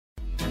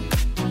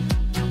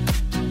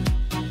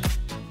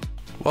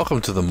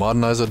Welcome to the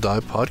Modernize or Die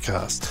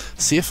podcast,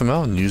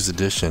 CFML News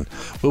Edition,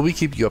 where we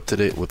keep you up to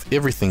date with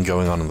everything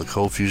going on in the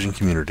Cold Fusion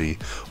community.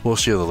 We'll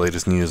share the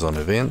latest news on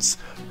events,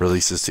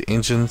 releases to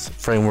engines,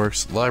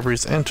 frameworks,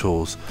 libraries, and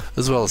tools,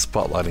 as well as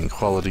spotlighting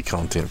quality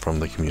content from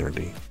the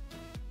community.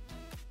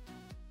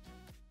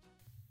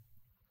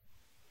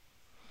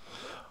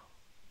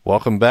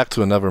 Welcome back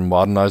to another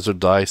Modernize or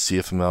Die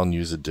CFML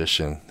News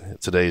Edition.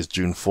 Today is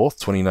June 4th,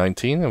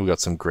 2019, and we've got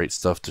some great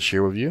stuff to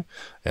share with you.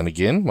 And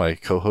again, my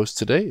co-host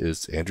today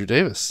is Andrew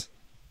Davis.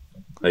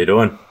 How you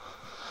doing?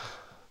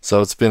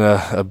 So it's been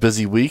a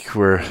busy week.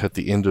 We're at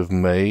the end of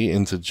May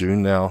into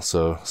June now,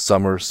 so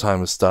summer's time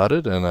has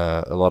started, and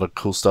a lot of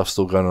cool stuff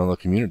still going on in the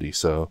community.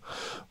 So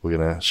we're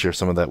going to share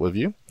some of that with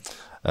you.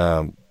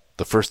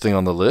 The first thing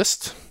on the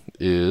list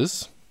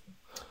is...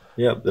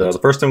 The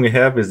first thing we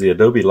have is the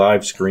Adobe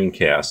Live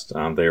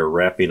screencast. They are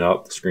wrapping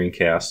up the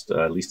screencast,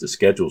 at least the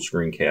scheduled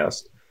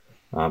screencast.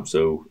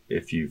 So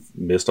if you've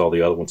missed all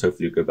the other ones,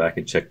 hopefully you'll go back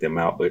and check them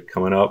out. But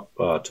coming up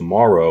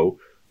tomorrow,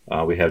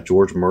 we have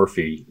George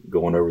Murphy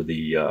going over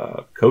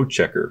the code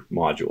checker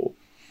module.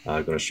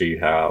 Going to show you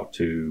how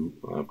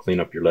to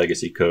clean up your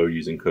legacy code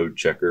using code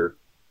checker,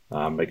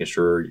 making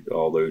sure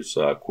all those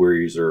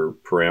queries are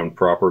parammed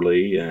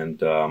properly,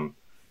 and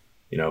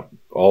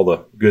all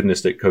the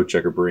goodness that Code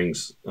Checker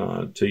brings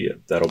to you.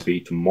 That'll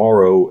be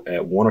tomorrow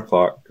at 1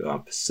 o'clock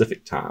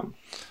Pacific time.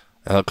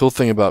 Cool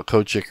thing about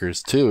Code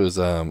Checkers too is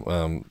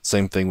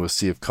same thing with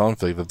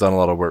CFConfig. They've done a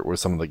lot of work with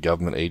some of the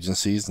government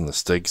agencies and the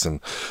STIGs and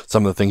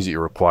some of the things that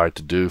you're required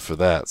to do for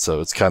that. So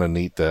it's kind of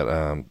neat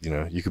that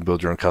you can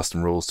build your own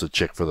custom rules to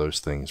check for those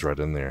things right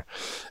in there.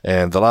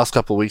 And the last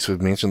couple of weeks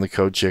we've mentioned the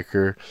Code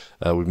Checker.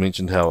 We've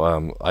mentioned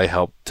how I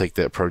helped take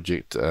that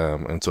project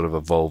and sort of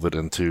evolve it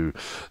into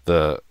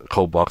the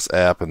ColdBox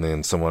app, and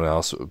then someone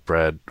else,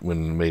 Brad,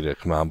 made a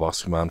command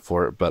box command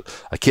for it.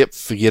 But I kept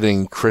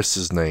forgetting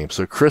Chris's name.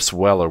 So Chris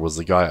Weller was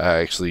the guy I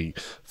actually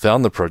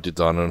found the project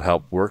on and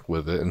helped work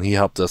with it, and he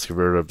helped us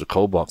convert it over to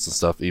ColdBox and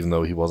stuff, even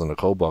though he wasn't a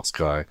ColdBox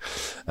guy.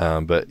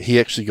 But he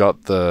actually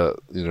got the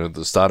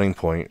starting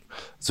point.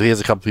 So he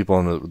has a couple people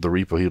on the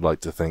repo he'd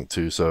like to thank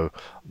too. So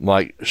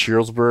Mike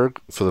Shirlsberg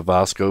for the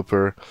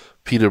VASCoper,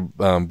 Peter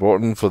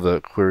Borton for the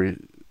query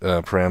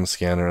param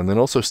scanner, and then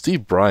also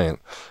Steve Bryant.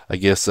 I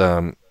guess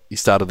he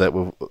started that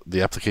with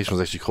the application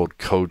was actually called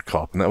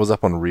CodeCop, and that was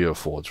up on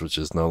RioForge, which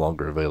is no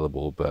longer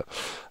available. But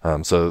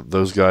so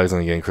those guys,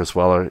 and again Chris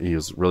Weller, he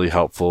was really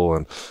helpful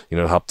and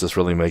helped us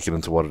really make it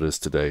into what it is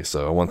today.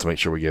 So I want to make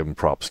sure we give him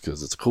props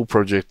because it's a cool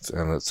project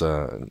and it's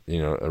a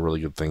really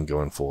good thing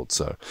going forward.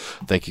 So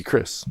thank you,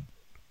 Chris.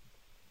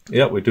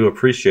 Yeah, we do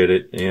appreciate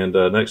it. And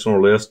next on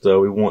our list,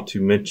 we want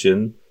to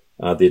mention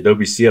the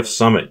Adobe CF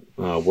Summit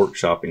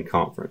workshop and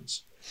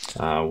conference.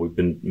 We've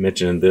been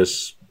mentioning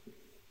this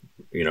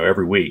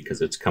every week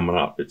because it's coming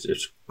up.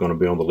 It's going to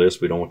be on the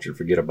list. We don't want you to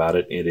forget about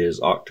it. It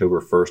is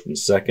October 1st and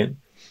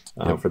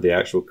 2nd for the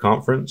actual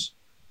conference.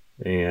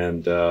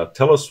 And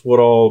tell us what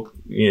all,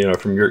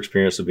 from your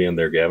experience of being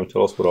there, Gavin,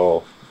 tell us what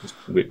all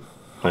we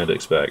plan to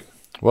expect.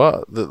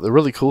 Well, the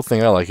really cool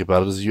thing I like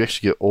about it is you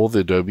actually get all the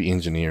Adobe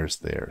engineers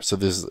there. So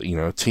there's,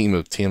 a team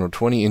of 10 or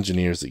 20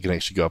 engineers that you can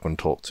actually go up and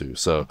talk to.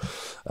 So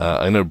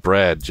I know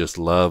Brad just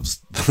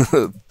loves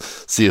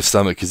CF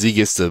Summit because he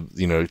gets to,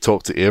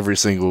 talk to every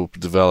single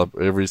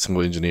developer, every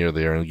single engineer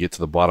there and get to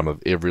the bottom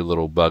of every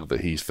little bug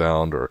that he's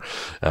found. Or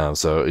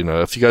so,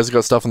 if you guys have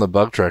got stuff on the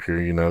bug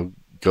tracker,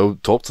 go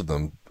talk to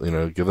them,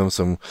 give them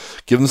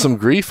some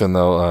grief, and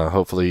they'll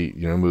hopefully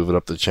move it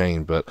up the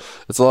chain. But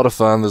it's a lot of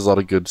fun. There's a lot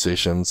of good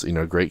sessions.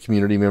 Great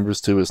community members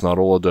too. It's not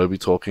all Adobe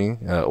talking.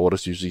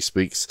 Audis usually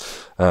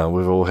speaks.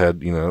 We've all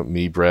had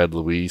me, Brad,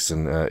 Luis,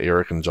 and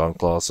Eric and John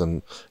Klaus,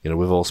 and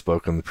we've all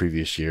spoken the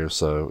previous year.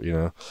 So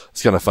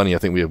it's kind of funny. I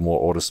think we have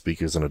more Audis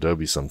speakers than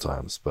Adobe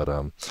sometimes, but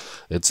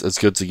it's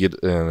good to get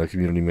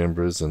community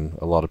members, and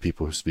a lot of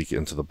people who speak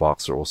into the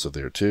box are also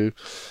there too.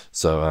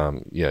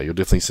 So you'll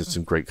definitely see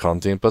some great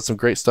content, but some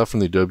great stuff from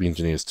the Adobe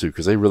engineers too,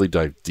 because they really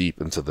dive deep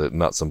into the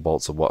nuts and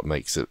bolts of what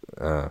makes it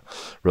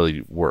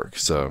really work.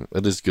 So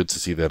it is good to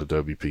see that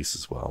Adobe piece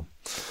as well.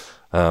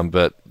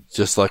 But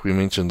just like we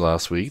mentioned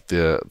last week,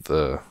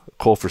 the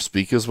call for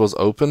speakers was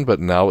open, but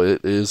now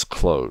it is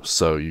closed.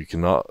 So you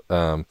cannot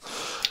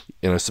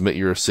submit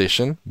your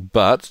session,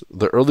 but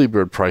the early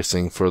bird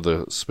pricing for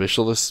the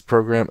specialist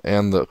program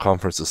and the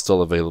conference is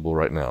still available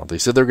right now. They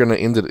said they're going to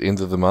end it at the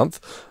end of the month,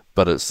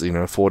 but it's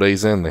 4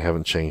 days in, they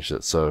haven't changed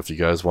it. So if you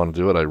guys want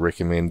to do it, I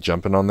recommend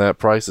jumping on that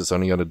price. It's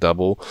only going to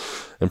double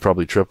and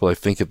probably triple. I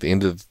think at the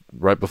end of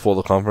right before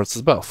the conference,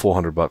 it's about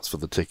 $400 for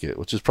the ticket,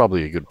 which is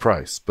probably a good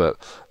price. But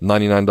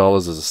 $99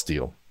 is a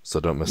steal, so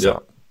don't miss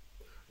out.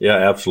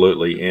 Yeah,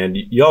 absolutely. And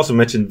you also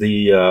mentioned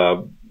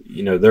the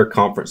their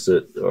conference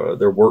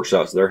their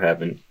workshops they're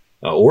having.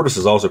 Audis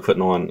is also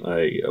putting on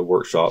a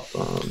workshop.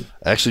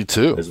 Actually,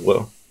 two as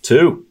well.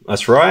 Two.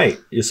 That's right.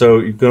 So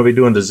you're going to be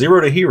doing the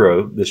Zero to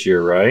Hero this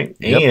year, right?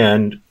 Yep.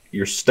 And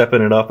you're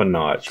stepping it up a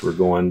notch. We're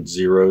going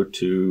 0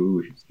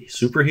 to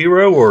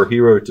superhero or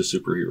hero to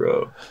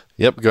superhero.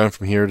 Yep, going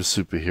from hero to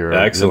superhero.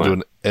 Excellent. We'll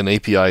do an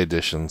API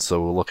edition,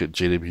 so we'll look at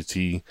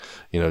JWT,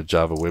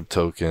 Java Web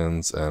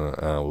Tokens, and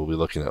we'll be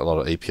looking at a lot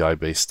of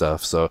API-based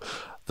stuff. So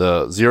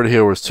the 0 to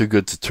hero was too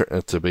good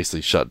to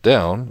basically shut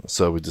down,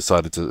 so we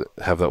decided to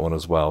have that one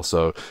as well.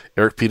 So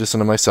Eric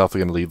Peterson and myself are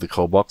going to lead the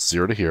Coldbox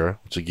 0 to hero,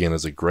 which again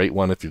is a great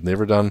one if you've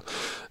never done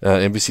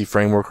MVC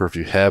Framework, or if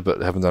you have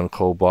but haven't done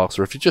Coldbox,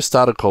 or if you just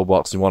started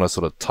Coldbox and you want to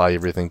sort of tie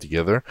everything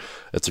together.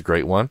 It's a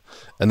great one.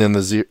 And then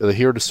the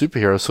hero to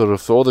superhero, sort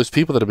of for all those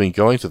people that have been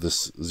going to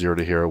this 0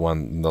 to hero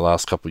one in the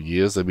last couple of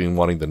years, they've been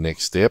wanting the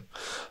next step.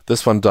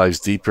 This one dives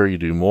deeper. You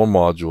do more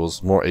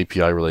modules, more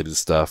API related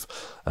stuff,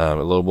 a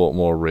little bit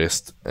more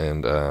REST,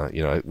 and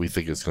we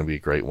think it's going to be a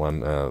great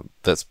one.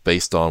 That's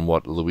based on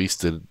what Luis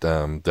did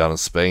down in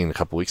Spain a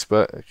couple weeks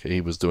back. He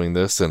was doing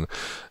this, and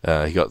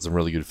he got some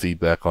really good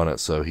feedback on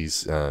it, so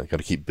he's going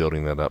to keep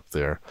building that up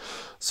there.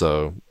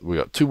 So we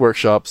got 2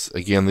 workshops.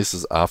 Again, this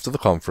is after the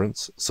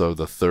conference, so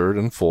the 3rd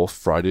and 4th,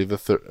 Thursday the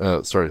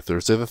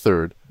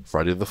 3rd,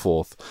 Friday the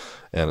 4th,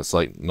 and it's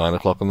like 9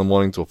 o'clock in the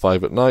morning till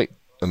 5 at night.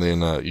 And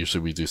then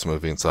usually we do some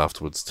events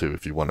afterwards too,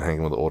 if you want to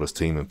hang with the Autos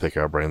team and pick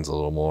our brains a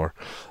little more.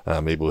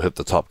 Maybe we'll hit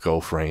the Top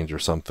Golf range or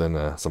something.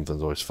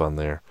 Something's always fun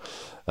there.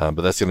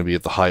 But that's going to be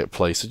at the Hyatt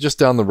Place, so just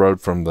down the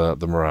road from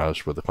the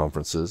Mirage where the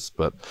conference is.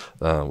 But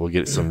we'll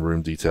get some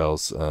room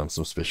details,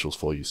 some specials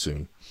for you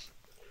soon.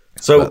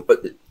 So,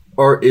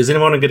 is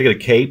anyone going to get a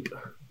cape?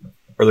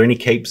 Are there any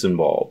capes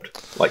involved,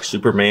 like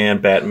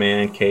Superman,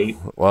 Batman cape?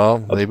 Well,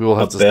 maybe we'll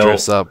have to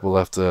dress up. We'll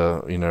have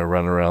to,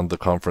 run around the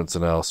conference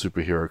in our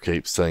superhero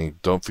capes, saying,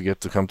 "Don't forget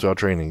to come to our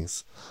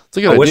trainings." It's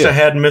a good idea. I wish I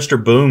had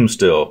Mr. Boom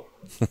still.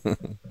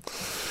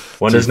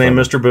 Wasn't his name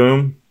Mr.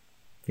 Boom?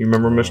 You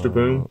remember Mr.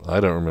 Boom? I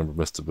don't remember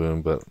Mr.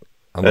 Boom, but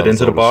I'm that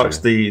Into the Box,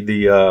 sure.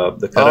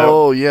 the cutout.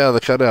 Oh yeah, the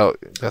cutout.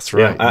 That's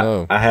right.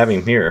 Yeah, I have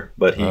him here,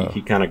 but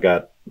he kind of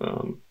got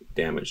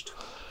damaged.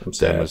 I'm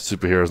sad. Damaged.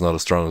 Superhero's not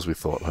as strong as we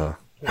thought, huh?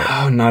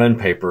 No, not in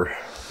paper.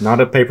 Not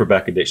a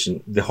paperback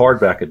edition. The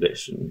hardback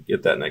edition.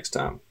 Get that next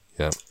time.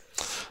 Yeah.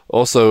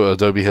 Also,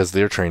 Adobe has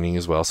their training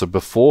as well. So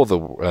before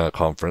the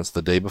conference,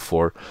 the day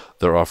before,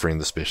 they're offering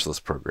the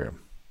specialist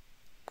program.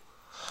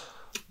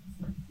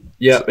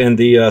 Yeah, and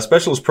the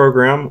specialist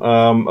program,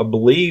 I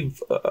believe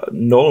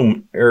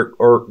Nolan Eric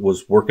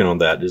was working on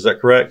that. Is that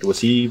correct? Was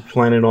he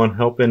planning on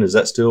helping? Is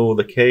that still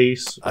the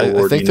case? I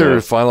think they're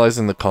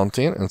finalizing the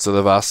content, and so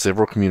they've asked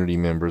several community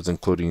members,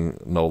 including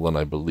Nolan,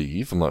 I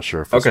believe. I'm not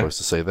sure if we're supposed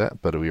to say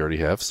that, but we already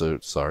have, so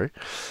sorry.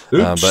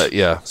 But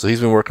yeah, so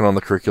he's been working on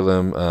the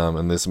curriculum,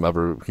 and there's some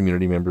other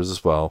community members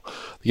as well.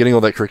 They're getting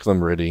all that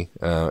curriculum ready,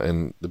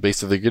 and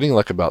basically they're getting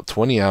like about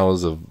 20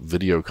 hours of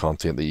video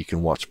content that you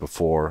can watch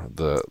before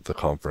the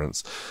conference.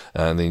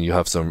 And then you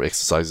have some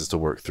exercises to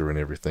work through and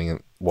everything.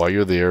 And while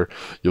you're there,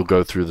 you'll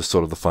go through the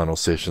sort of the final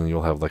session.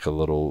 You'll have like a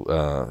little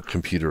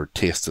computer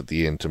test at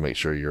the end to make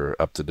sure you're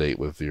up to date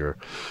with your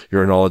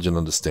knowledge and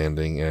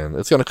understanding. And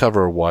it's going to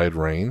cover a wide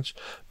range.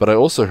 But I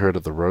also heard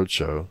at the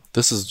roadshow,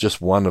 this is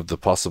just one of the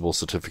possible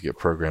certificate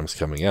programs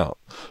coming out.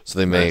 So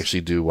they may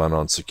actually do one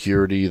on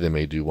security. They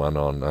may do one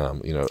on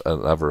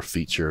another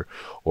feature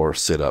or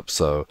setup.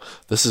 So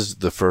this is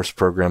the first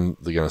program.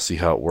 They're going to see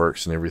how it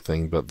works and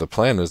everything. But the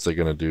plan is they're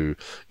going to do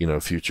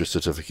future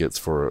certificates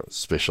for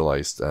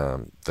specialized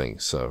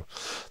things. So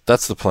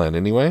that's the plan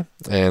anyway.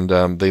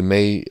 And they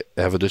may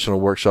have additional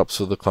workshops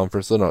for the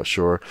conference. They're not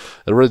sure.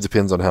 It really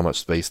depends on how much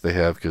space they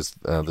have, because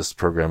this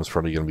program is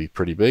probably going to be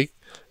pretty big.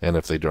 And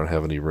if they don't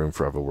have any room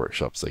for other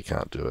workshops, they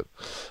can't do it.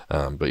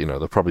 But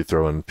they'll probably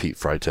throw in Pete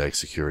Freitag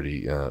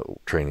security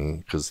training,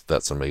 because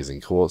that's an amazing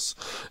course,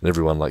 and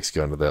everyone likes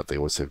going to that. They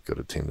always have good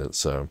attendance.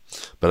 So,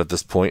 but at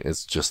this point,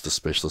 it's just the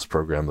specialist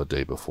program the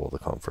day before the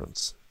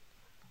conference.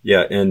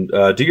 Yeah, and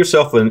do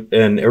yourself and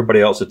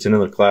everybody else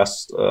attending the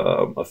class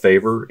a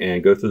favor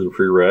and go through the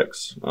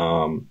prereqs,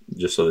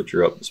 just so that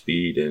you're up to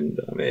speed. And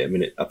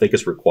I think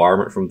it's a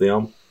requirement from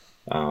them.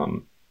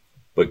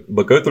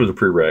 But go through the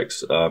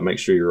prereqs. Make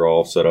sure you're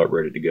all set up,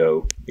 ready to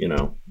go.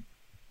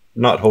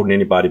 Not holding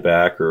anybody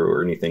back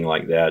or anything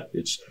like that.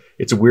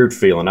 It's a weird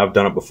feeling. I've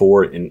done it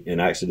before and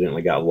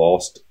accidentally got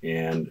lost.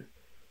 And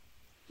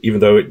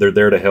even though they're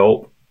there to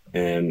help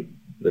and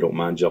they don't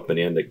mind jumping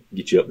in to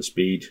get you up to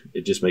speed,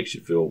 it just makes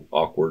you feel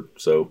awkward.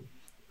 So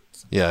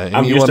yeah,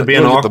 I'm used to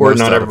being awkward.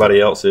 Not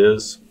everybody else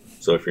is.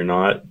 So if you're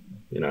not,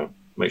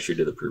 make sure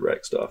you do the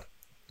prereq stuff.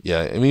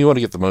 Yeah, you want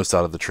to get the most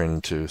out of the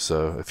training too.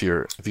 So if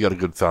you got a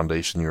good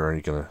foundation, you're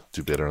already going to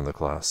do better in the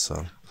class.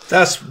 So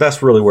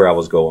that's really where I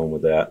was going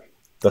with that.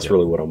 That's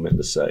really what I meant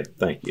to say.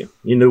 Thank you.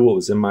 You knew what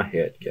was in my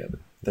head, Kevin.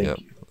 Thank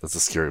you. It's a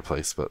scary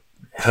place, but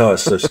oh,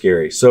 it's so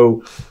scary.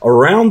 So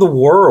around the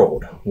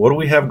world, what do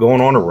we have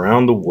going on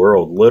around the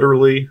world?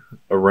 Literally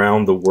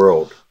around the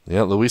world.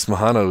 Yeah, Luis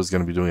Mahano is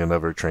going to be doing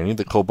another training,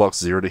 the Coldbox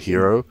Zero to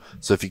Hero.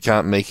 So if you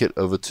can't make it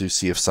over to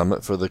CF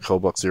Summit for the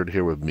Coldbox Zero to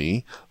Hero with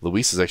me,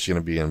 Luis is actually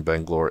going to be in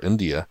Bangalore,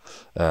 India,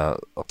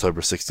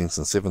 October 16th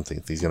and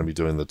 17th. He's going to be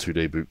doing the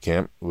 2-day boot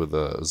camp with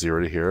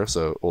Zero to Hero,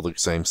 so all the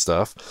same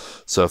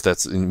stuff. So if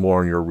that's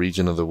more in your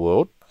region of the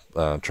world,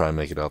 try and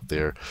make it out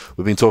there.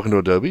 We've been talking to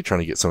Adobe,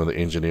 trying to get some of the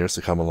engineers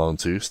to come along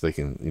too, so they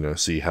can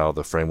see how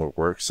the framework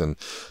works and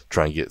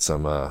try and get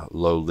some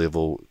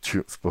low-level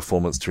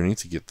performance tuning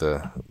to get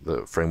the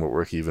framework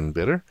work even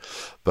better.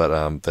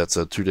 But that's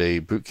a 2-day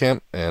boot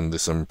camp, and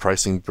there's some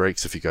pricing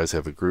breaks if you guys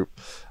have a group.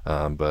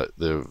 But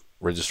the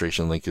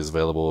registration link is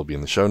available; it'll be in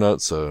the show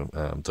notes, so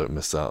don't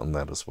miss out on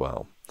that as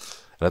well.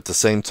 And at the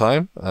same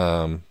time,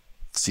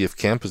 CF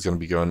Camp is going to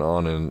be going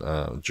on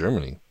in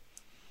Germany.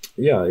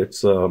 Yeah,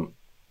 it's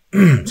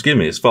excuse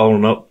me, it's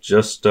following up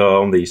just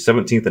on the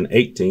 17th and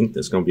 18th.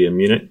 It's going to be in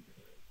Munich.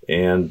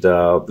 And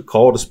the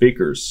call to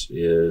speakers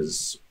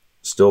is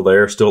still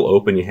there, still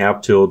open. You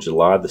have till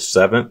July the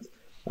 7th.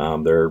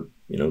 They're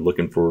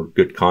looking for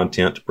good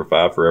content to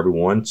provide for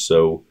everyone.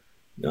 So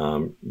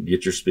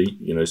get your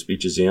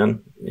speeches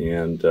in,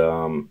 and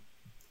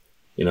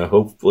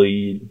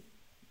hopefully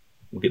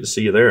we'll get to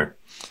see you there.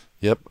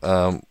 Yep.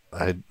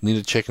 I need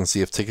to check and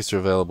see if tickets are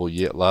available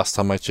yet. Last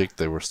time I checked,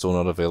 they were still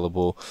not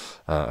available.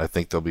 I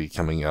think they'll be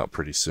coming out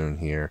pretty soon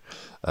here.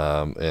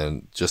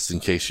 And just in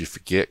case you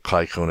forget,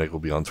 Kai Koenig will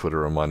be on Twitter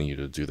reminding you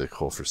to do the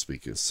call for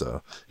speakers.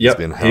 So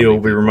he'll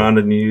be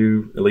reminding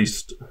you at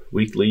least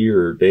weekly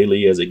or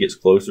daily as it gets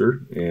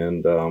closer.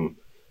 And,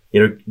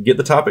 get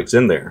the topics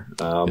in there.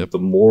 The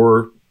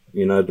more,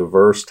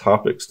 diverse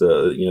topics,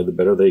 the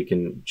better they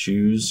can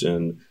choose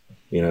and,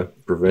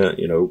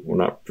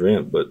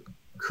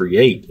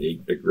 create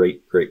a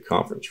great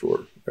conference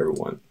for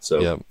everyone. So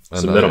yeah,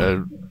 and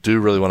I do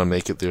really want to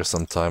make it there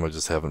sometime. I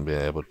just haven't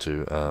been able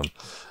to.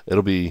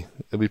 It'll be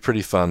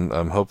pretty fun.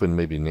 I'm hoping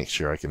maybe next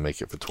year I can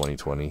make it for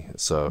 2020.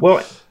 So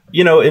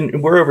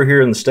and we're over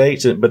here in the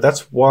States, but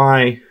that's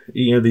why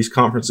these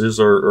conferences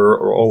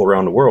are all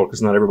around the world,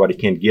 because not everybody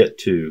can get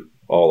to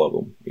all of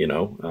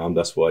them.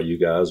 That's why you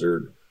guys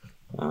are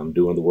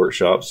doing the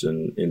workshops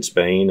in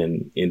Spain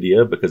and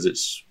India, because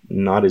it's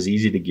not as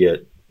easy to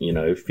get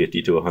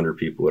 50 to 100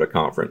 people at a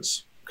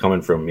conference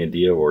coming from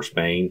India or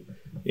Spain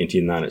into the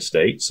United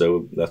States.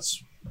 So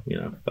that's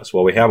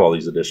why we have all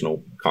these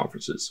additional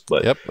conferences.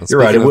 But you're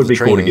right, it would be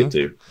cool to get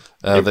to.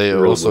 They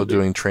are also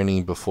doing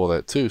training before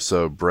that too.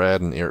 So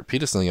Brad and Eric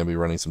Peterson are going to be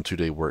running some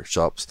 2-day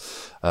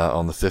workshops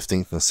on the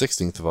 15th and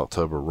 16th of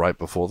October, right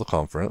before the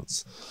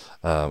conference.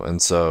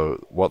 And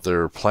so what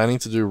they're planning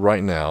to do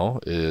right now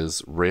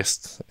is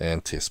REST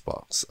and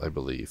Testbox, I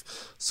believe.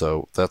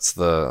 So that's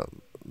the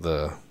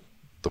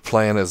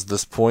plan at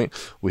this point.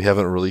 We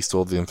haven't released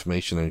all the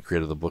information and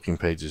created the booking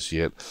pages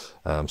yet.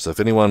 So if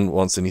anyone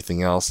wants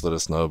anything else, let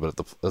us know. But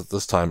at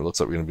this time, it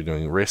looks like we're going to be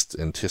doing REST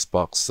and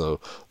Testbox.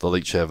 So they'll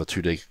each have a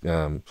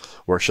 2-day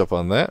workshop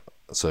on that.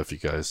 So if you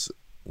guys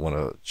want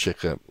to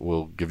check it,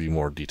 we'll give you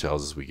more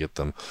details as we get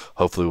them.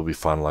 Hopefully we'll be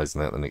finalizing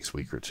that in the next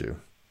week or two.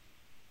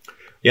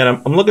 Yeah,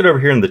 and I'm looking over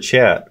here in the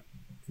chat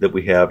that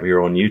we have here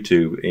on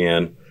YouTube,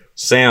 and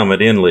Sam at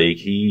InLeague,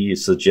 he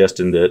is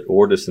suggesting that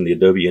Ortus and the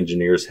Adobe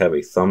engineers have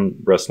a thumb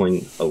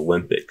wrestling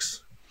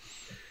Olympics.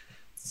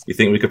 You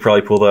think we could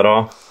probably pull that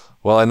off?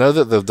 Well, I know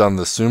that they've done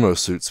the sumo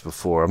suits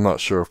before. I'm not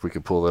sure if we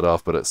could pull that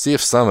off, but at CF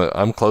Summit,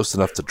 I'm close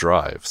enough to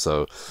drive.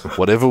 So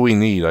whatever we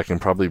need, I can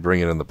probably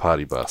bring it in the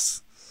potty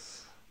bus.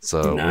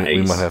 So nice.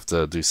 we might have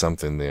to do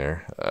something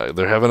there.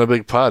 They're having a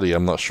big party.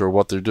 I'm not sure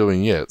what they're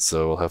doing yet,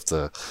 so we'll have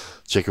to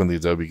check on the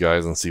Adobe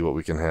guys and see what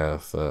we can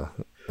have. A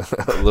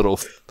little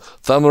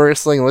thumb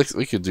wrestling.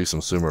 We could do some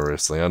sumo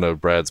wrestling. I know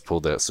Brad's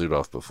pulled that suit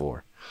off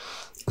before.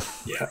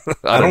 Yeah,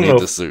 I don't need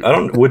the suit.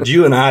 Would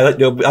you and I?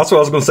 That's what I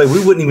was going to say.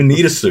 We wouldn't even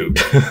need a suit.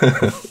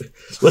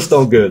 Let's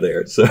don't go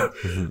there. So,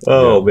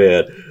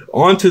 man,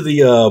 on to the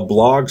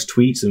blogs,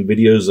 tweets, and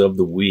videos of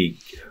the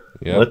week.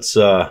 Yeah. Let's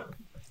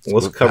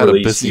cover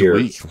these here.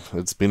 Week.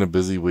 It's been a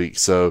busy week.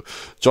 So,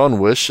 John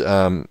Wish,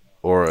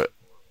 or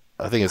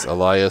I think it's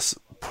Elias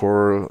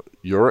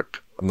Poryoric.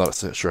 I'm not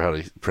sure how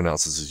he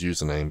pronounces his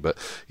username, but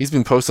he's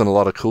been posting a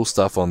lot of cool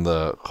stuff on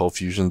the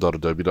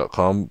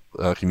coldfusion.adobe.com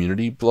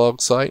community blog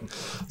site.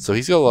 So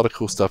he's got a lot of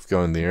cool stuff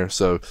going there.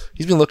 So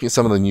he's been looking at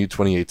some of the new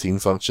 2018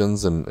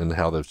 functions and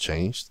how they've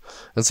changed.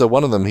 And so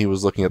one of them, he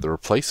was looking at the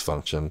replace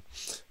function,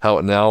 how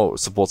it now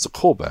supports a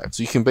callback.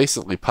 So you can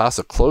basically pass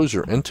a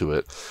closure into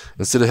it.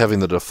 Instead of having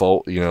the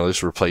default,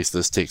 just replace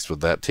this text with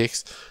that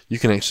text, you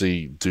can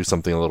actually do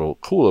something a little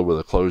cooler with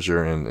a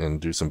closure and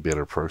do some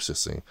better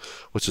processing,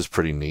 which is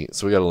pretty neat.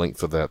 So we got a link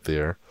for that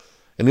there.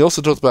 And he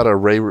also talked about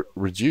array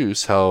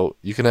reduce, how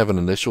you can have an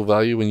initial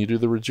value when you do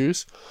the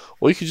reduce,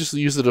 or you could just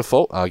use the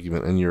default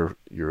argument in your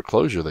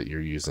closure that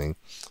you're using.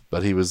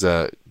 But he was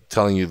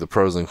telling you the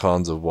pros and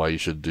cons of why you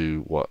should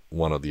do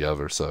one or the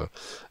other. So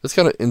it's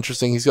kind of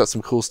interesting. He's got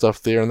some cool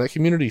stuff there, and that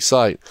community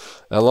site,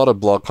 a lot of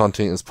blog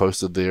content is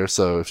posted there.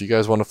 So if you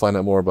guys want to find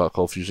out more about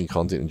ColdFusion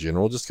content in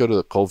general, just go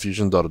to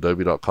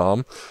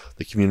coldfusion.adobe.com.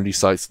 The community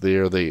site's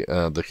there.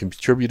 The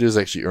contributors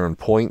actually earn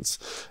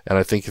points, and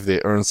I think if they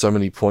earn so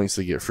many points,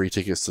 they get free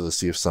tickets to the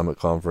CF Summit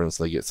conference.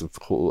 They get some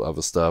cool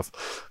other stuff.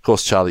 Of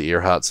course, Charlie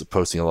Earhart's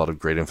posting a lot of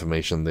great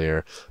information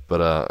there,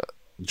 but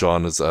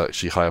John is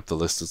actually high up the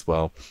list as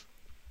well.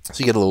 So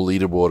you get a little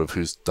leaderboard of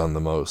who's done the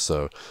most.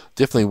 So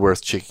definitely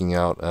worth checking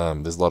out.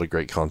 There's a lot of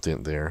great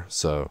content there.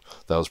 So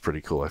that was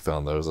pretty cool. I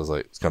found those. I was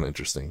like, it's kind of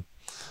interesting.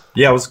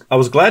 Yeah, I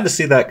was glad to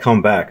see that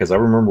come back, because I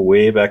remember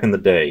way back in the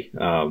day,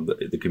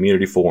 the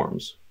community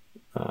forums,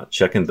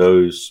 checking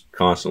those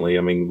constantly.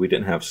 I mean, we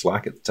didn't have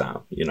Slack at the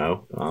time, you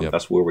know. Yep.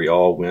 That's where we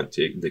all went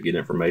to get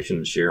information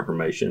and share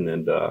information,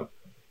 and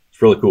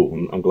it's really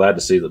cool. I'm glad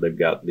to see that they've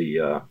got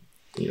the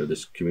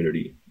this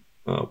community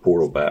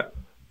portal back.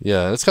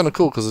 Yeah, it's kind of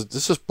cool because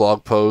it's just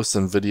blog posts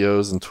and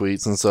videos and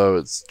tweets, and so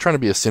it's trying to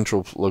be a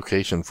central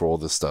location for all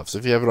this stuff. So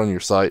if you have it on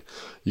your site,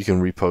 you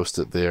can repost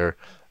it there,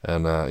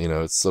 and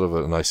it's sort of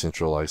a nice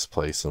centralized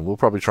place. And we'll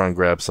probably try and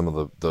grab some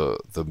of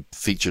the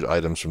featured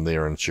items from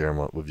there and share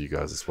them with you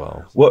guys as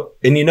well. Well,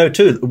 and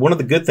too, one of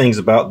the good things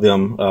about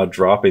them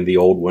dropping the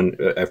old one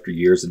after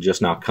years and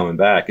just now coming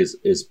back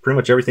is pretty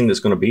much everything that's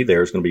going to be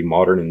there is going to be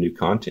modern and new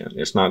content.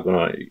 You're not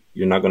going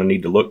to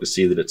need to look to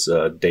see that it's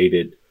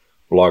dated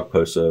blog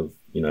posts of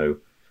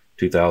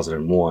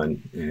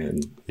 2001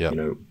 and yep.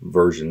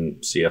 Version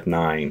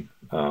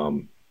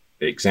CF9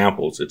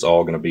 examples. It's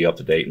all going to be up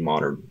to date and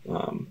modern.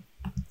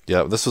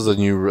 Yeah, this was a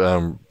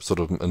new sort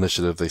of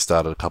initiative they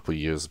started a couple of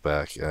years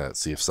back at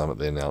CF Summit.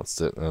 They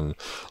announced it, and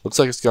looks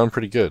like it's going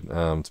pretty good.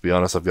 To be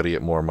honest, I've got to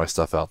get more of my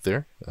stuff out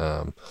there,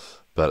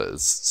 but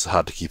it's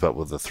hard to keep up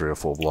with the 3 or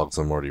 4 blogs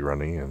I'm already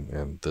running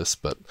and this.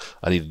 But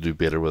I need to do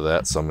better with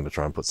that, so I'm going to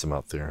try and put some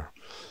out there.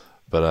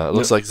 But it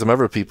looks like some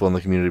other people in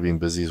the community have been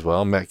busy as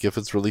well. Matt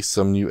Gifford's released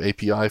some new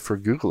API for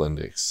Google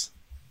Index.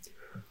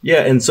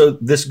 Yeah, and so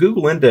this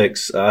Google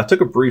Index, I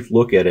took a brief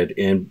look at it,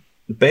 and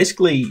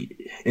basically,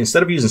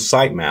 instead of using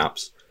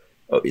sitemaps,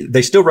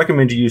 they still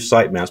recommend you use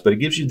sitemaps, but it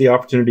gives you the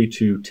opportunity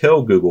to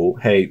tell Google,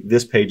 hey,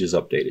 this page is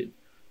updated,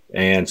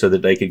 and so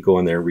that they could go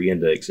in there and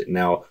re-index it.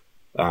 Now,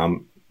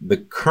 the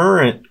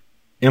current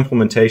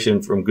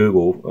implementation from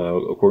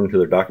Google, according to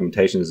their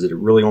documentation, is that it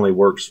really only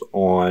works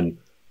on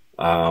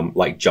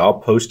like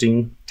job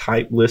posting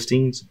type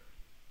listings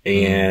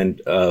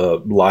and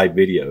live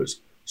videos.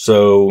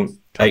 So,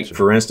 Gotcha.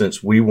 for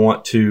instance, we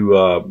want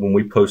to, when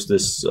we post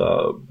this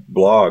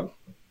blog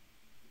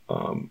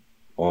on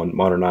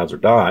Modernize or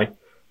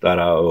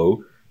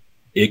Die.io,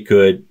 it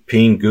could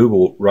ping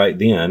Google right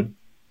then,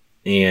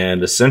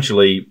 and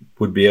essentially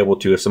would be able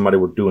to, if somebody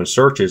were doing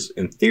searches,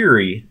 in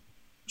theory,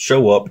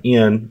 show up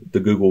in the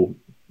Google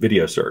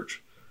video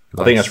search.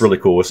 Nice. I think that's really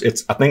cool.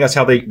 I think that's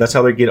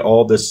how they get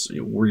all this,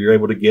 where you're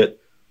able to get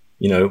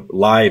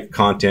live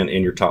content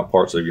in your top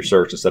parts of your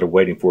search instead of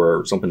waiting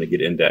for something to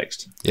get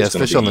indexed. Yeah,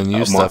 especially on the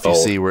new stuff you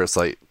see where it's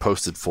like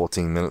posted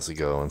 14 minutes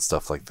ago and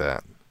stuff like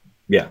that.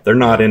 Yeah, they're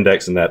not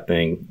indexing that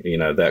thing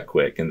that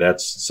quick, and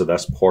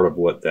that's part of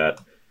what that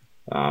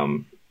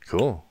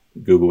cool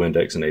Google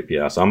indexing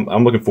API. So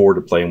I'm looking forward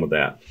to playing with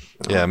that.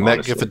 Yeah,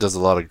 Matt Gifford does a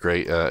lot of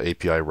great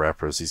API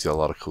wrappers. He's got a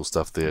lot of cool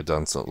stuff there.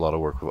 Done a lot of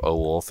work with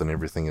OAuth and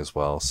everything as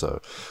well.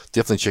 So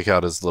definitely check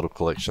out his little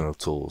collection of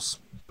tools.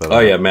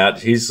 But, yeah, Matt,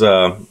 he's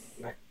got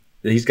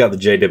the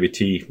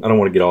JWT. I don't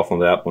want to get off on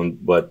that one,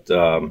 but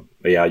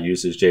I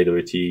use his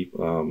JWT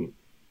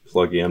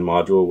plugin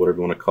module, whatever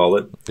you want to call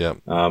it. Yeah.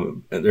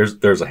 And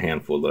there's a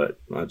handful that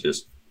I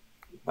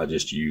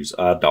just use.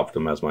 I adopt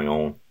them as my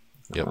own.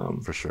 Yep,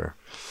 for sure.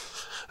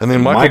 And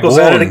then Michael's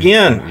Bourne. at it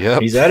again.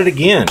 Yep. He's at it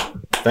again.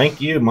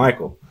 Thank you,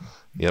 Michael.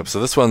 Yep.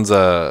 So this one's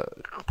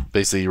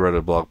basically he wrote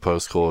a blog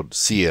post called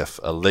CF,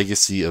 A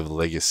Legacy of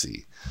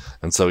Legacy.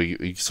 And so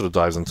he sort of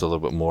dives into a little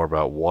bit more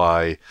about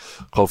why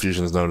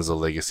ColdFusion is known as a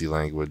legacy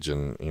language,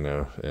 and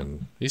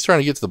and he's trying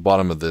to get to the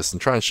bottom of this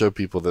and try and show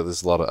people that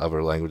there's a lot of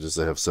other languages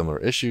that have similar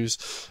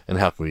issues and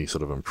how can we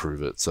sort of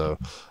improve it. So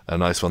a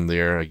nice one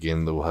there.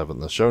 Again, that we'll have it in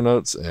the show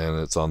notes, and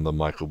it's on the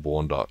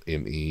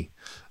michaelbourne.me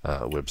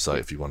website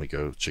if you want to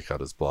go check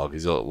out his blog.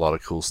 He's got a lot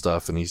of cool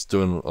stuff, and he's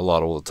doing a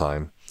lot all the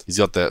time. He's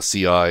got that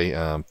CI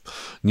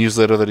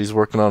newsletter that he's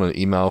working on, an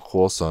email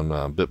course on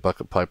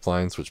Bitbucket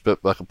pipelines, which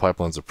Bitbucket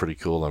pipelines are pretty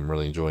cool. I'm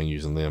really enjoying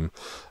using them.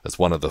 It's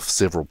one of the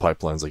several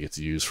pipelines I get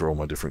to use for all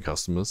my different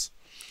customers.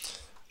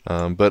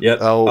 But yeah,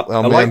 I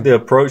like the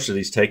approach that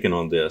he's taken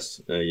on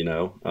this.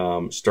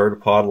 Stir the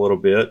pot a little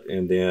bit,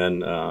 and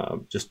then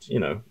just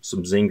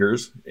some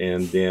zingers,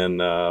 and then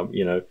I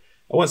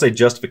wouldn't say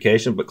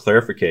justification, but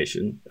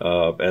clarification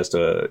as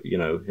to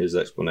his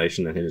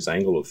explanation and his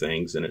angle of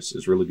things. And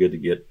it's really good to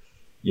get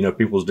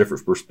people's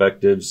different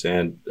perspectives,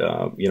 and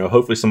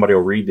hopefully somebody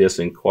will read this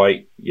and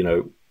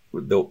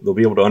they'll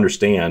be able to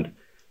understand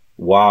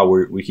why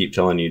we keep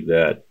telling you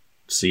that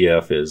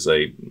CF is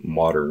a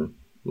modern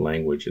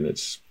language and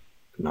it's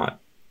not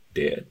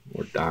dead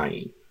or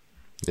dying.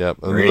 Yep,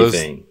 or and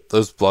anything.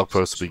 those blog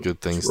posts would be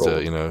good Just things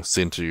roll. to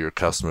send to your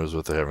customers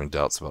if they're having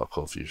doubts about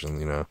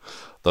ColdFusion.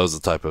 Those are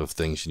the type of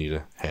things you need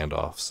to hand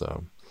off.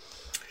 So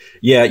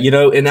Yeah,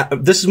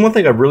 and this is one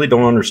thing I really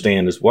don't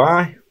understand is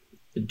why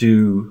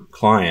do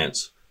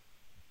clients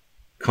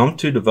come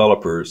to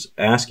developers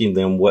asking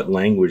them what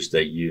language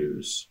they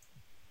use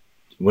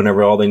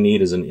whenever all they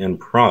need is an end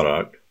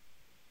product?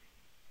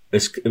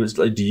 It was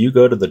like, do you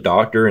go to the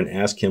doctor and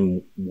ask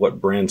him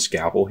what brand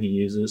scalpel he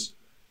uses?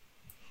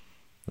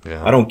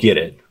 yeah, I don't get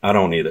it. I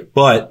don't either.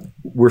 But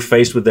we're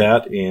faced with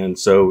that, and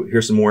so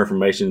here's some more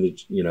information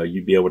that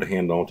you'd be able to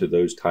hand on to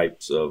those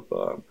types of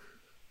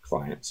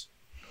clients.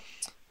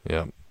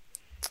 yeah.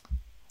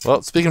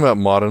 Well, speaking about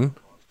modern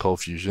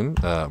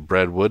ColdFusion,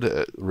 Brad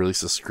Wood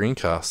released a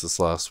screencast this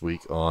last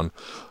week on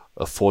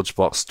a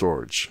ForgeBox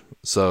storage.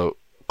 So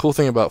cool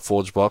thing about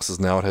ForgeBox is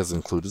now it has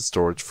included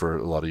storage for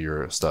a lot of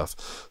your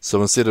stuff.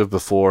 So instead of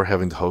before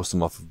having to host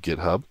them off of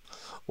GitHub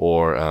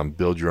or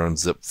build your own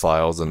zip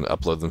files and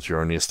upload them to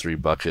your own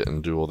ES3 bucket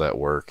and do all that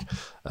work,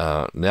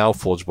 now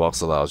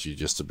ForgeBox allows you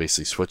just to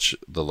basically switch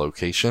the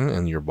location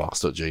in your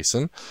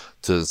box.json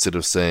to, instead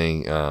of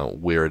saying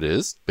where it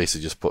is,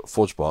 basically just put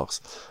ForgeBox.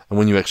 And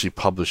when you actually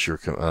publish your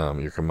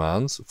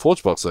commands,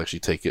 ForgeBox will actually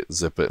take it,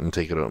 zip it, and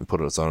take it out and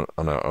put it on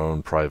our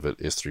own private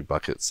S3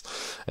 buckets.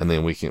 And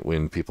then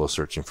when people are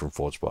searching from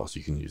ForgeBox,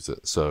 you can use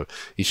it. So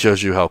he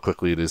shows you how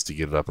quickly it is to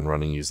get it up and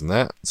running using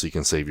that. So you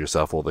can save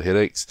yourself all the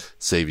headaches,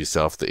 save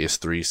yourself the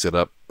S3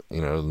 setup,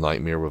 the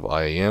nightmare with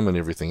IAM and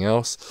everything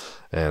else,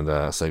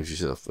 and saves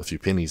yourself a few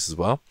pennies as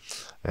well,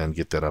 and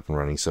get that up and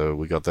running. So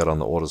we got that on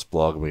the Orders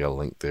blog, and we got a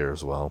link there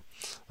as well.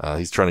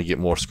 He's trying to get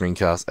more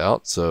screencasts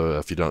out, so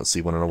if you don't see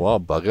one in a while,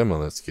 bug him,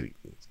 and let's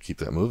keep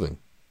that moving.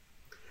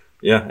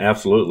 Yeah,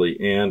 absolutely.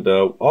 And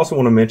also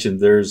want to mention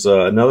there's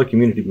another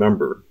community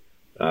member.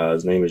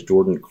 His name is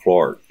Jordan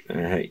Clark.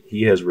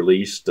 He has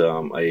released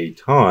a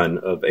ton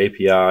of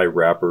API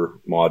wrapper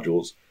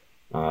modules.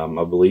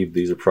 I believe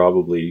these are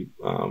probably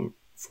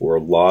for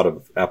a lot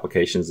of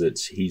applications that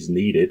he's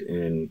needed,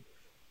 and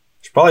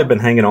it's probably been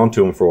hanging on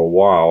to them for a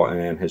while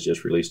and has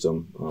just released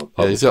them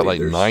publicly. Yeah, he's got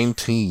like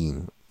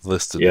 19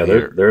 listed. Yeah,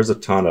 here. There's a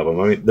ton of them.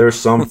 I mean, there's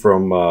some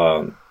from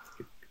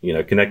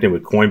connecting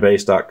with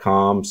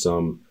Coinbase.com,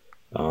 some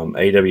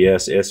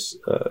AWS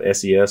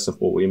SES,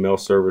 simple email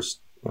service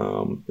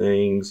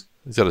things.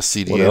 He's got a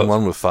CDN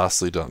one with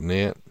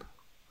Fastly.net.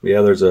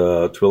 Yeah, there's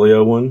a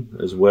Twilio one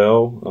as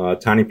well,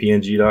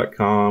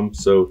 tinypng.com.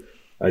 So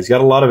he's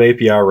got a lot of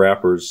API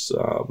wrappers.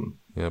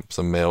 Yep,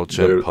 some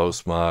MailChimp,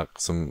 Postmark,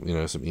 some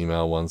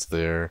email ones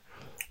there.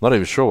 Not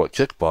even sure what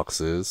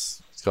Kickbox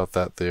is. He's got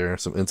that there.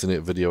 Some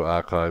Internet Video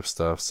Archive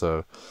stuff.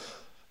 So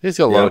he's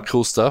got a lot of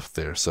cool stuff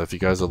there. So if you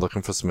guys are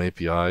looking for some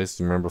APIs,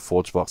 remember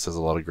ForgeBox has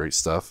a lot of great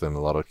stuff, and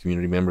a lot of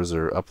community members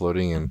are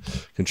uploading and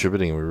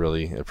contributing, and we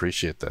really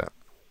appreciate that.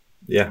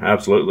 Yeah,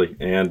 absolutely.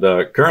 And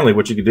currently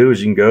what you can do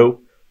is you can go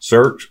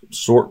search,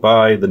 sort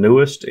by the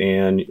newest,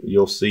 and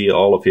you'll see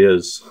all of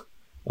his,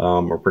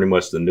 or pretty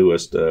much the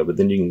newest. But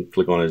then you can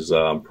click on his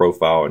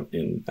profile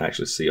and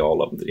actually see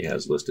all of them that he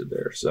has listed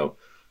there. So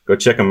go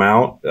check them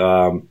out.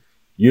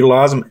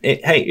 Utilize them.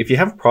 Hey, if you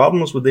have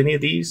problems with any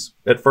of these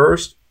at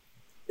first,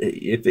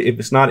 if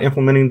it's not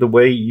implementing the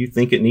way you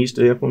think it needs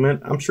to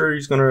implement, I'm sure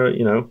he's going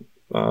to,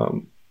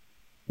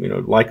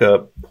 like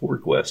a pull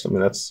request. I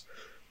mean, that's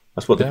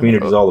what the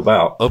community is all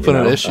about. Open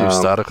an issue,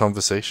 start a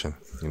conversation.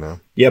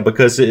 Yeah,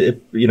 because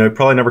it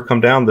probably never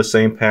come down the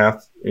same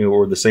path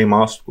or the same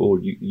obstacle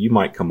you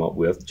might come up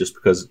with, just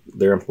because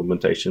their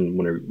implementation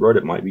when they wrote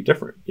it might be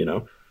different.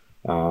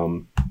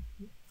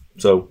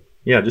 So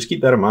yeah, just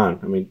keep that in mind.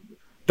 I mean,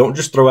 don't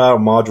just throw out a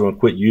module and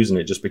quit using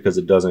it just because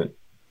it doesn't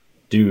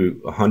do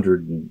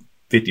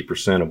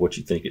 150% of what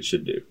you think it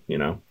should do.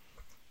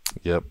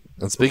 Yep.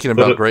 And speaking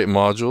about great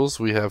modules,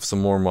 we have some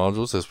more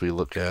modules as we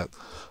look at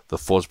the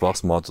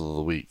ForgeBox module of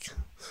the week.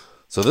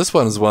 So this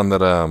one is one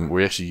that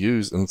we actually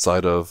use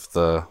inside of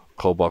the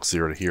ColdBox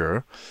Zero to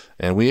Hero,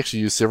 and we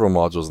actually use several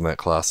modules in that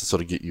class to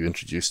sort of get you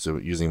introduced to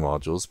using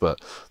modules. But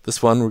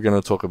this one we're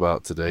going to talk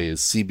about today is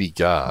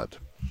CBGuard.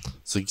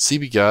 So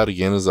CBGuard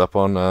again is up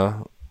on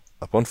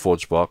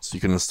ForgeBox.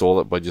 You can install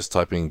it by just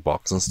typing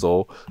box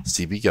install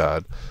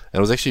CBGuard, and it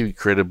was actually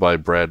created by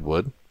Brad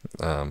Wood.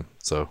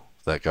 So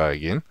that guy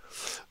again.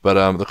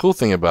 But the cool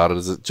thing about it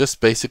is it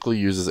just basically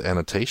uses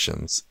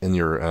annotations in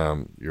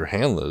your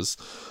handlers,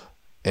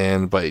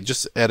 and by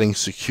just adding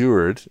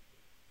secured,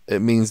 it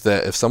means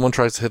that if someone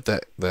tries to hit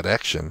that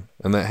action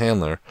in that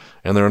handler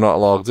and they're not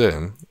logged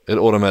in, it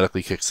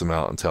automatically kicks them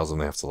out and tells them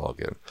they have to log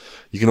in.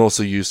 You can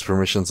also use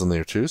permissions in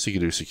there too, so you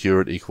can do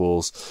secured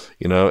equals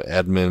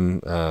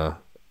admin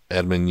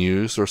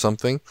use or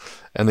something,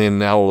 and then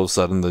now all of a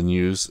sudden the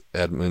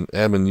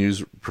admin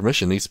use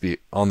permission needs to be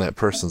on that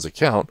person's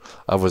account,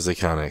 otherwise they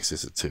can't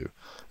access it too.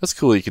 That's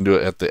cool. You can do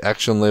it at the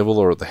action level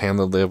or at the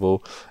handler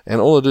level,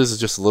 and all it is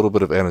just a little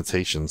bit of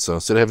annotation. So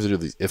instead of having to do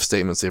these if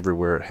statements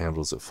everywhere, it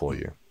handles it for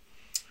you.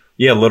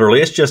 Yeah,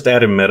 literally, it's just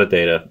adding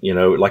metadata.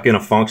 Like in a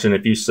function,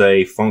 if you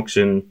say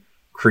function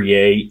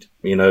create,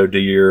 do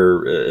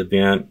your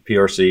event,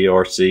 PRC,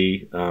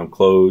 RC,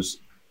 close,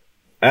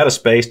 add a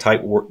space,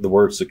 type the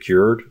word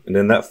secured, and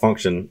then that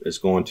function is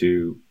going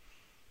to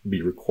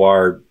be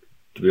required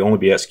to only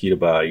be executed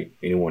by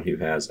anyone who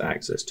has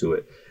access to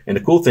it. And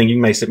the cool thing, you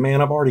may say,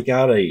 man, I've already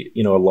got a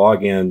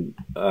login,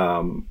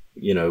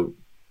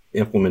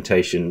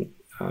 implementation,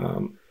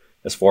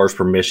 as far as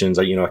permissions,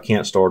 I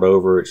can't start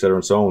over, et cetera,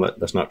 and so on.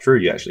 That's not true.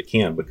 You actually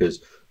can,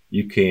 because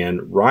you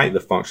can write the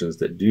functions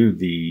that do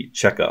the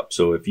checkup.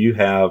 So if you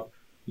have,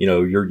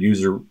 your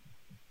user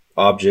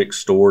object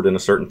stored in a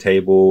certain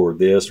table or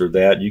this or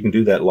that, you can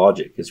do that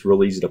logic. It's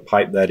real easy to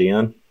pipe that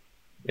in,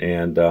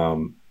 and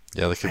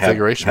the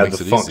configuration makes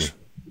it easy.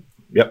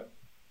 Yep,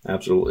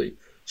 absolutely.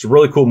 It's a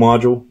really cool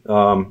module,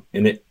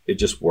 and it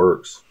just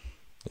works.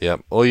 Yeah,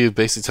 all you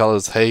basically tell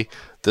is, hey,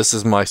 this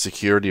is my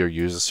security or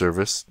user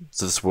service.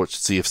 So this is what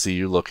CFC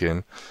you look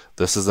in.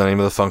 This is the name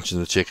of the function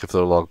to check if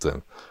they're logged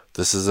in.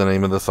 This is the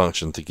name of the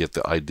function to get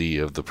the ID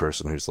of the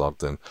person who's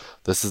logged in.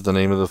 This is the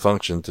name of the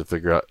function to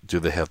figure out, do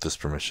they have this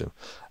permission?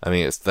 I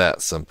mean, it's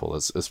that simple.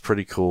 It's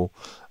pretty cool.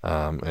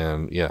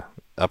 And yeah,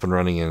 up and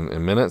running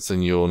in minutes,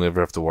 and you'll never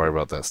have to worry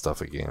about that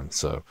stuff again.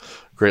 So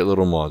great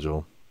little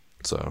module.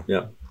 So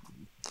yeah,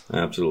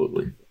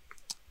 absolutely.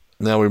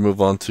 Now we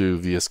move on to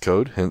VS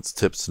Code, hence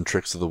tips and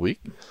tricks of the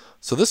week.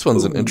 So this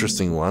one's an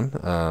interesting one.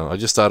 I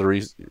just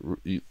started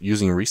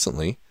using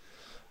recently,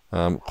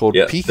 called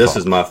Peacock. This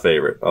is my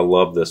favorite. I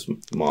love this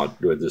mod,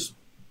 this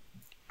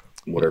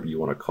whatever you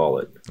want to call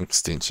it.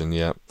 Extension,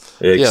 yeah.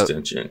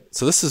 Extension. Yeah.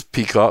 So this is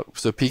Peacock.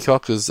 So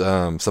Peacock is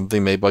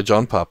something made by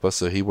John Papa.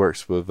 So he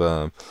works with,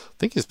 I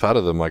think he's part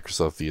of the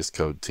Microsoft VS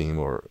Code team,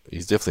 or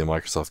he's definitely a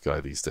Microsoft guy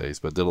these days,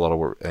 but did a lot of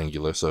work with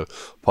Angular, so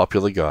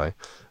popular guy.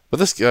 But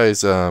this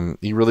guy's,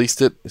 he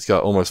released it. It's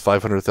got almost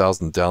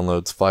 500,000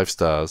 downloads, 5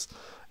 stars.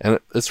 And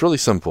it's really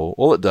simple.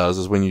 All it does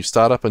is when you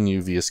start up a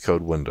new VS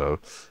Code window,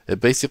 it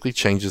basically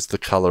changes the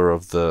color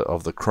of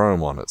the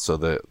Chrome on it. So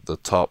the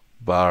top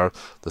bar,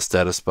 the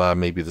status bar,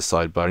 maybe the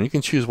sidebar, and you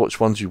can choose which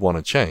ones you want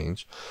to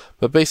change.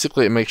 But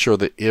basically, it makes sure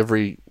that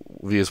every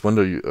VS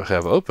window you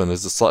have open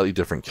is a slightly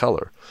different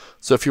color.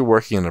 So if you're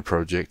working in a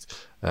project,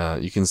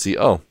 you can see,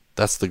 oh,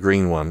 that's the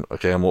green one.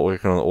 Okay, I'm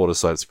working on the auto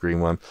site, it's the green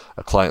one.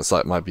 A client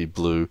site might be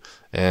blue,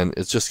 and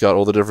it's just got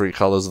all the different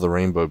colors of the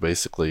rainbow,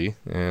 basically.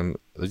 And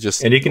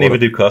you can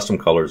even do custom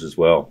colors as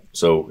well.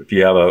 So if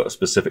you have a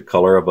specific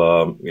color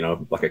of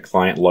like a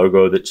client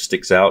logo that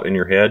sticks out in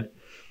your head,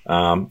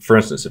 for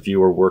instance, if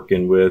you were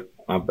working with,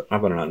 I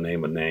better not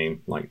name a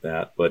name like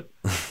that, but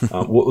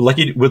like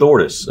with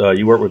Ortus,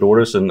 you work with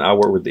Ortus, and I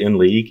work with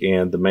InLeague,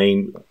 and the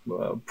main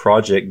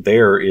project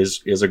there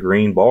is a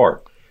green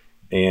bar.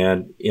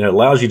 And it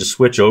allows you to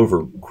switch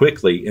over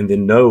quickly and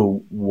then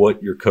know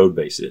what your code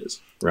base is,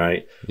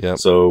 right? Yeah.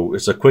 So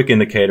it's a quick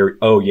indicator.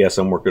 Oh, yes,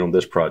 I'm working on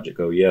this project.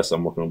 Oh, yes,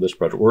 I'm working on this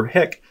project. Or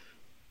heck,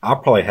 I'll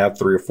probably have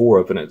 3 or 4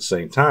 open at the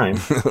same time.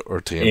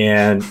 Or 10.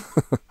 And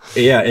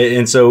yeah,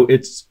 and so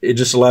it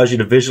just allows you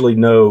to visually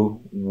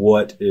know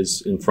what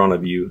is in front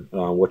of you,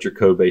 what your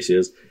code base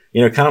is.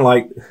 Kind of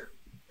like,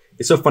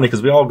 it's so funny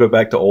because we all go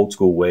back to old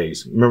school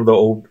ways.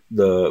 Remember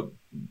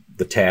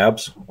the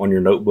tabs on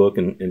your notebook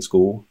in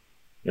school?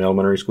 In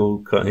elementary school,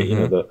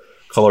 the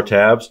color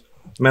tabs.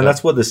 Man,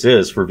 that's what this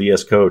is for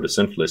VS Code,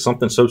 essentially.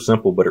 Something so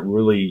simple, but it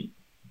really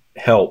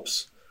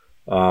helps,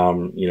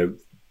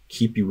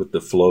 keep you with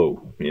the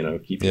flow,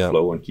 keep you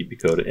flow and keep you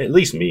coded. At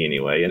least me,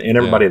 anyway. And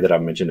everybody that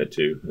I've mentioned it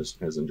to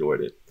has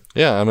enjoyed it.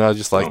 Yeah, I mean, I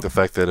just like the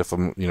fact that if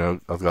I'm,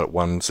 I've got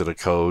one set of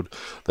code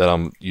that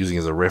I'm using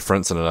as a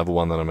reference and another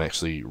one that I'm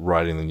actually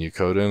writing the new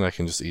code in, I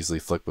can just easily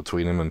flick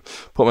between them and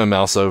put my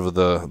mouse over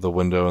the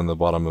window in the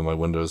bottom of my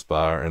Windows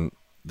bar, and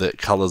that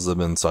colors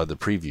them inside the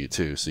preview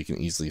too, so you can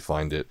easily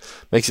find it.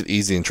 Makes it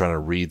easy in trying to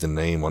read the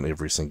name on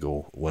every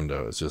single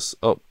window. It's just,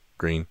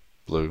 green,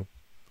 blue,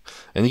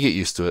 and you get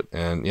used to it,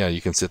 and yeah,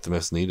 you can set them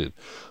as needed.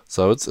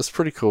 So it's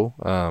pretty cool.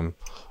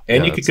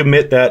 And you can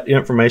commit that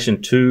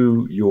information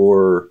to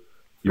your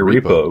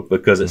repo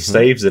because it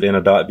saves it in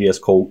a .VS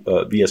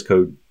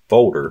Code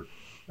folder.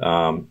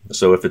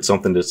 So if it's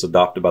something that's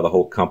adopted by the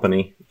whole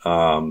company,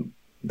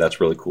 that's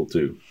really cool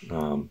too,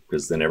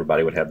 because then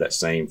everybody would have that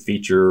same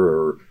feature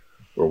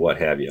or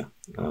what have you.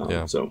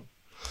 So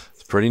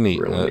it's pretty neat.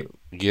 Really neat.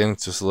 Again,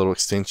 it's just a little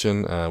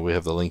extension. We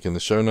have the link in the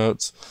show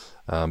notes.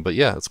 But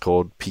yeah, it's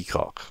called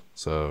Peacock.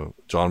 So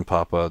John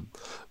Papa,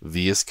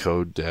 VS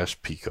Code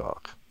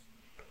 -Peacock.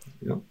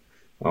 Yeah.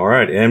 All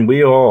right. And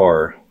we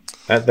are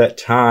at that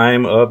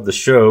time of the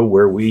show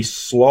where we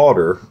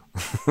slaughter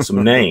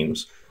some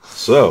names.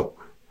 So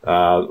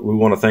we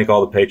want to thank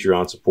all the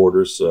Patreon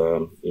supporters.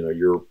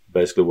 You're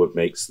basically what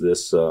makes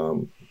this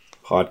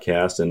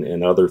podcast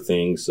and other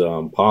things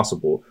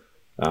possible.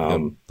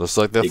 Looks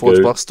like that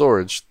ForgeBox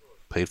storage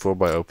paid for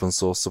by open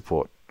source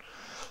support.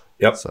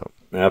 Yep, so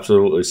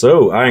absolutely.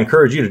 So I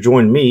encourage you to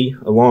join me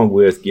along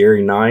with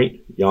Gary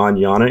Knight, Jan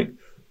Yannick,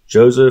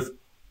 Joseph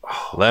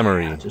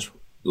Lamory.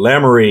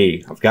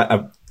 Lamory.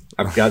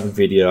 I've gotten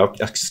video.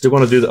 I still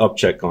want to do the up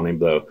check on him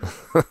though.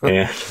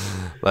 And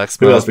Laxmouth,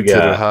 who else we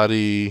got?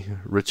 Hadi,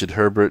 Richard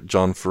Herbert,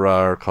 John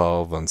Farrar,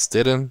 Carl Van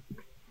Stedden,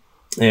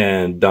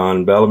 And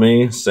Don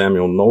Bellamy,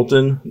 Samuel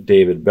Knowlton,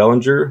 David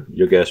Bellinger,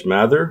 Yogesh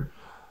Mather,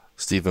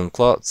 Stephen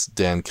Klotz,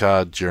 Dan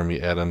Codd, Jeremy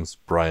Adams,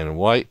 Brian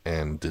White,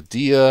 and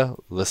Didia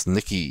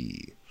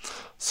Lesnicki.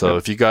 So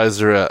if you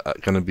guys are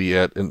going to be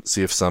at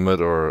CF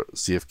Summit or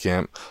CF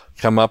Camp,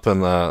 come up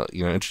and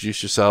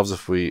introduce yourselves.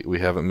 If we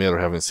haven't met or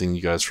haven't seen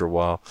you guys for a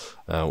while,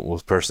 we'll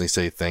personally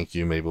say thank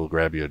you. Maybe we'll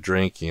grab you a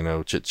drink,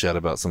 chit chat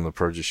about some of the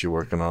projects you're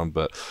working on.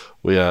 But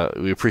we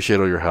appreciate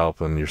all your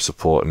help and your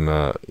support,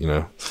 and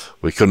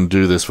we couldn't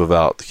do this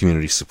without the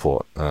community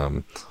support.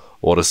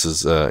 Audis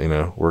is,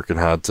 working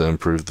hard to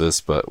improve this,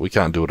 but we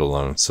can't do it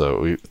alone. So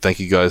we thank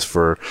you guys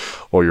for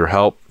all your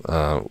help,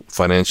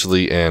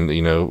 financially and,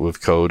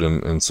 with code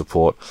and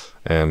support.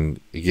 And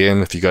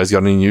again, if you guys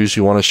got any news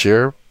you want to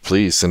share,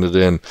 please send it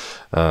in.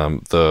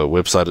 The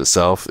website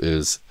itself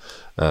is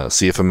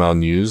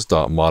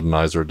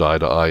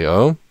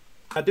cfmlnews.modernizeordie.io.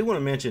 I do want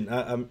to mention,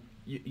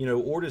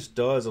 Audis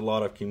does a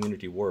lot of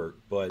community work,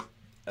 but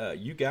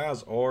you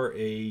guys are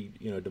a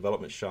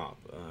development shop.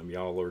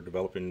 Y'all are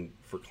developing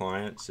for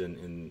clients,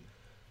 and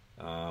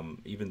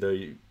even though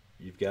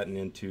you've gotten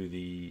into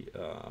the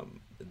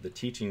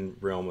teaching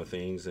realm of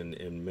things and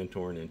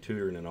mentoring and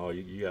tutoring and all,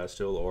 you guys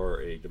still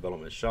are a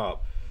development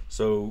shop.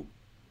 So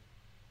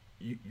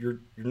you're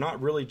not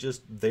really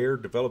just there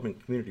developing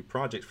community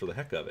projects for the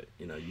heck of it.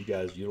 You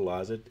guys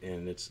utilize it,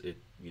 and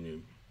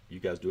you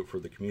guys do it for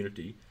the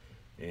community,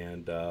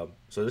 and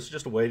so this is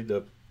just a way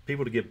to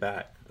people to give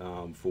back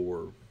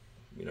for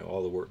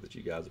all the work that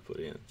you guys have put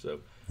in. So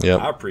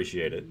I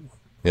appreciate it.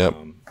 Yep.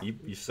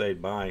 You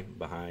stayed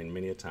behind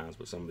many a times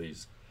with some of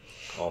these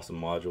awesome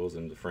modules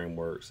and the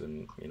frameworks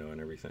and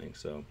and everything.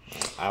 So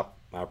I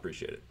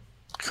appreciate it.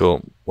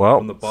 Cool. Well,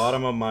 from the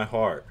bottom of my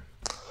heart,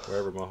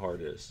 wherever my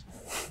heart is.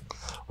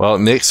 Well,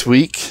 next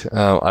week,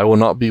 I will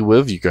not be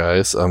with you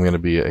guys. I'm going to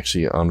be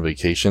actually on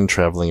vacation,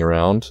 traveling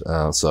around,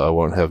 so I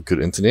won't have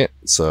good internet.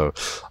 So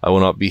I will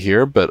not be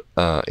here, but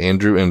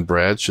Andrew and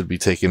Brad should be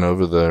taking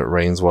over the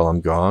reins while I'm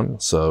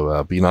gone.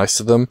 So be nice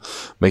to them.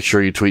 Make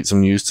sure you tweet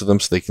some news to them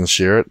so they can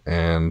share it.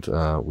 And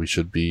we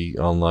should be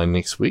online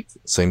next week.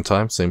 Same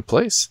time, same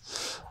place.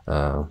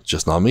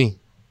 Just not me.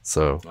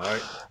 So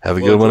have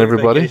a good one,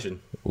 everybody.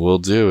 Vacation. Will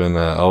do. And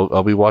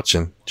I'll be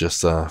watching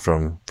just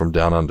from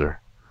down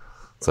under.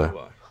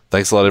 So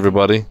thanks a lot,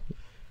 everybody.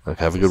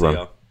 Have a good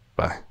one.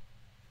 Bye.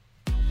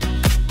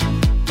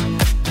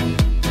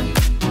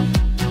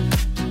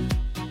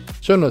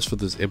 Show notes for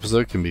this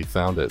episode can be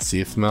found at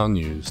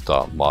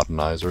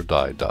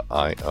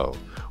cfmlnews.modernizeordie.io,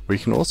 where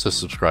you can also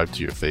subscribe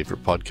to your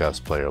favorite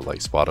podcast player like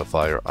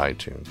Spotify or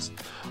iTunes.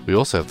 We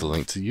also have the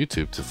link to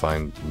YouTube to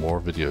find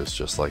more videos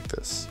just like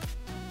this.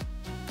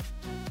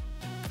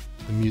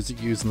 The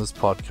music used in this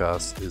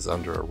podcast is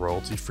under a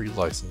royalty-free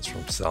license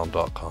from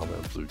Sound.com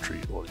and Blue Tree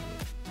Audio.